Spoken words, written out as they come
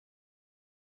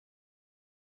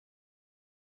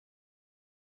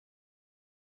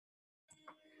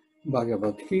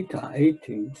Bhagavad Gita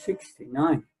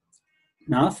 1869.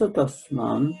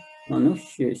 Nasatasman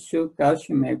manusyeshu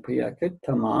kashime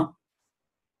priyakritama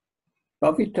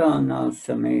bhavitana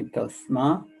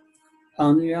sametasma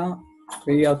anya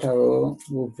priyataro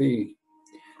bhuvi.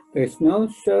 There is no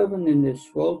servant in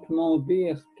this world more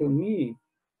dear to me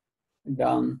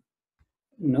than,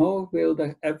 nor will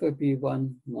there ever be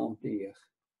one more dear.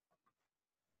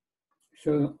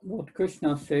 So what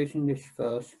Krishna says in this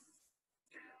verse,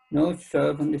 no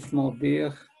servant is more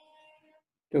dear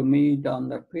to me than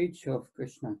the preacher of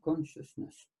Krishna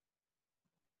consciousness.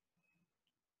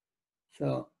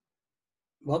 So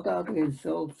what are the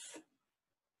results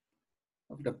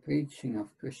of the preaching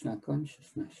of Krishna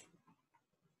consciousness?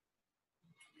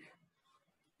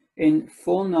 In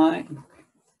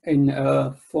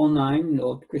 4.9,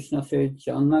 Lord Krishna said,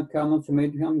 Janna kama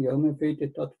samedhyam yome vedi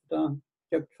tattva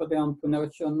jakfadhyam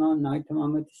punarachana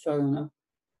naitamamati sarana.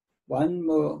 One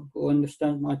who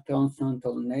understands my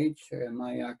transcendental nature and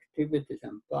my activities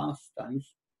and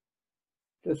pastimes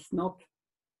does not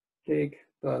take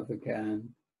birth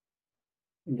again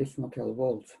in this material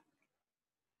world.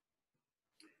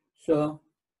 So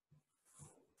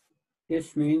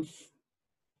this means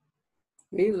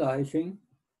realizing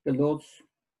the Lord's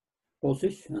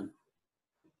position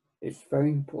is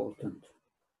very important.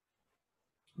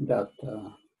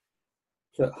 So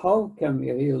how can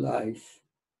we realize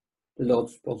the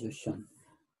Lord's position?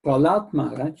 Prahlad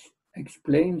Maharaj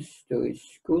explains to his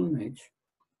schoolmates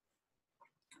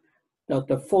that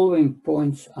the following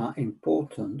points are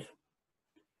important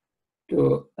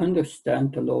to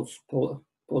understand the Lord's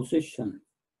position.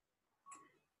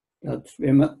 That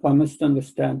we must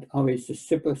understand how he is the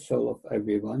super soul of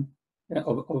everyone,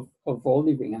 of all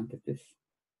living entities.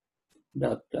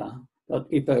 That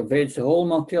he pervades the whole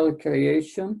material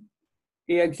creation.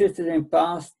 He existed in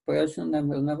past, present, and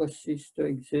will never cease to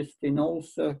exist in all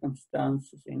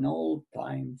circumstances, in all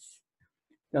times.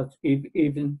 That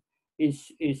even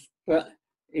is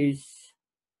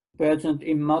present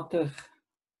in matter,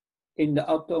 in the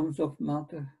atoms of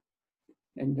matter,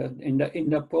 in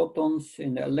the protons,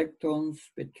 in the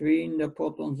electrons, between the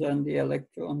protons and the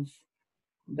electrons.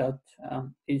 That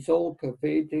is all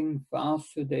pervading,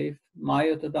 Vasudev,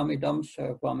 Maya Tadamidam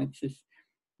Sarvam. It is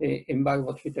in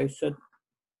Bhagavad Gita said,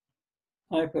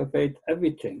 I pervade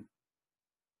everything.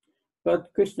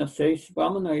 But Krishna says,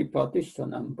 Brahmanari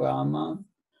Pratishtanam,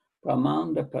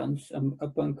 Brahman depends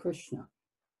upon Krishna.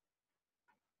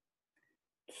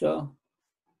 So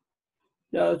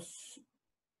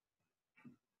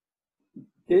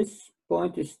this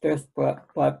point is stressed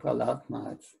by Prahlad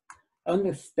Maharaj.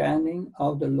 Understanding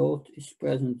how the Lord is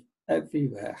present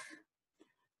everywhere,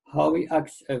 how he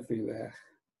acts everywhere.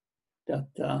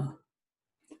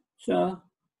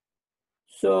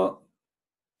 So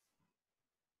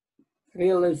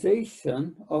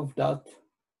realization of that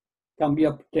can be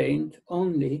obtained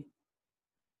only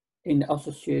in the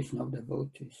association of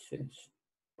devotees, says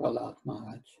Prahlad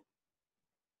Maharaj.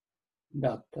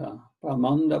 That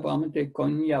Brahmanda Brahmate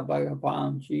Konya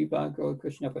Bhagavan Jiva Guru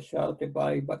Krishna Prashate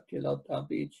Bhai Bhakti Lata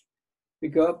Beach. We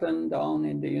go up and down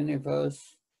in the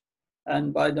universe,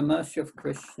 and by the mercy of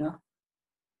Krishna,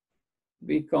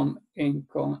 we come in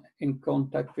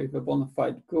contact with a bona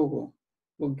fide Guru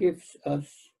who gives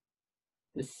us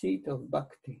the seed of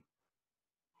Bhakti.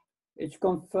 It's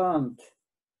confirmed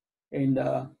in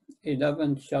the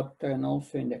 11th chapter and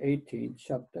also in the 18th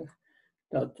chapter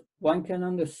that one can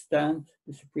understand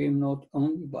the Supreme Lord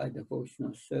only by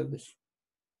devotional service.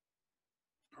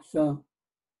 So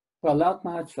Prahlad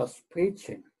Maharaj was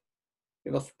preaching. He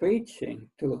was preaching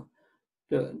to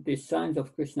the signs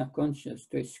of Krishna consciousness,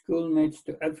 to his schoolmates,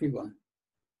 to everyone.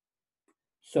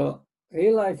 So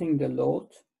realizing the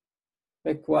Lord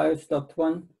requires that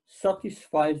one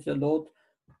satisfies the Lord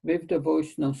with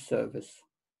devotional service.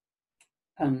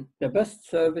 And the best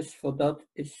service for that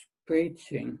is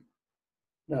preaching.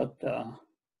 That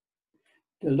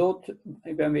the Lord,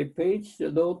 when we preach, the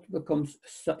Lord becomes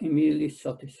immediately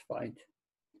satisfied.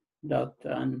 That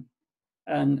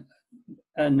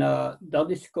that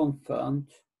is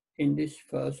confirmed in this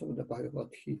verse of the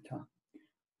Bhagavad Gita.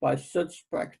 By such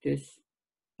practice,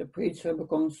 the preacher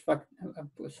becomes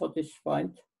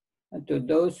satisfied, and to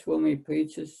those whom he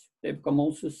preaches, they become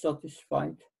also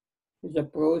satisfied. It's a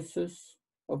process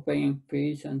of bringing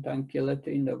peace and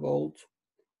tranquility in the world.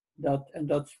 And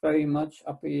that's very much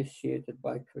appreciated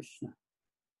by Krishna.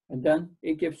 And then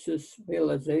he gives us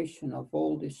realization of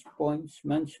all these points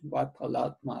mentioned by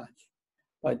Prahlad Maharaj.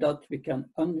 By that we can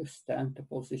understand the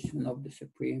position of the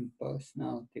Supreme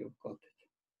Personality of Godhead.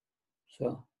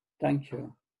 So thank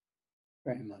you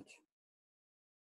very much.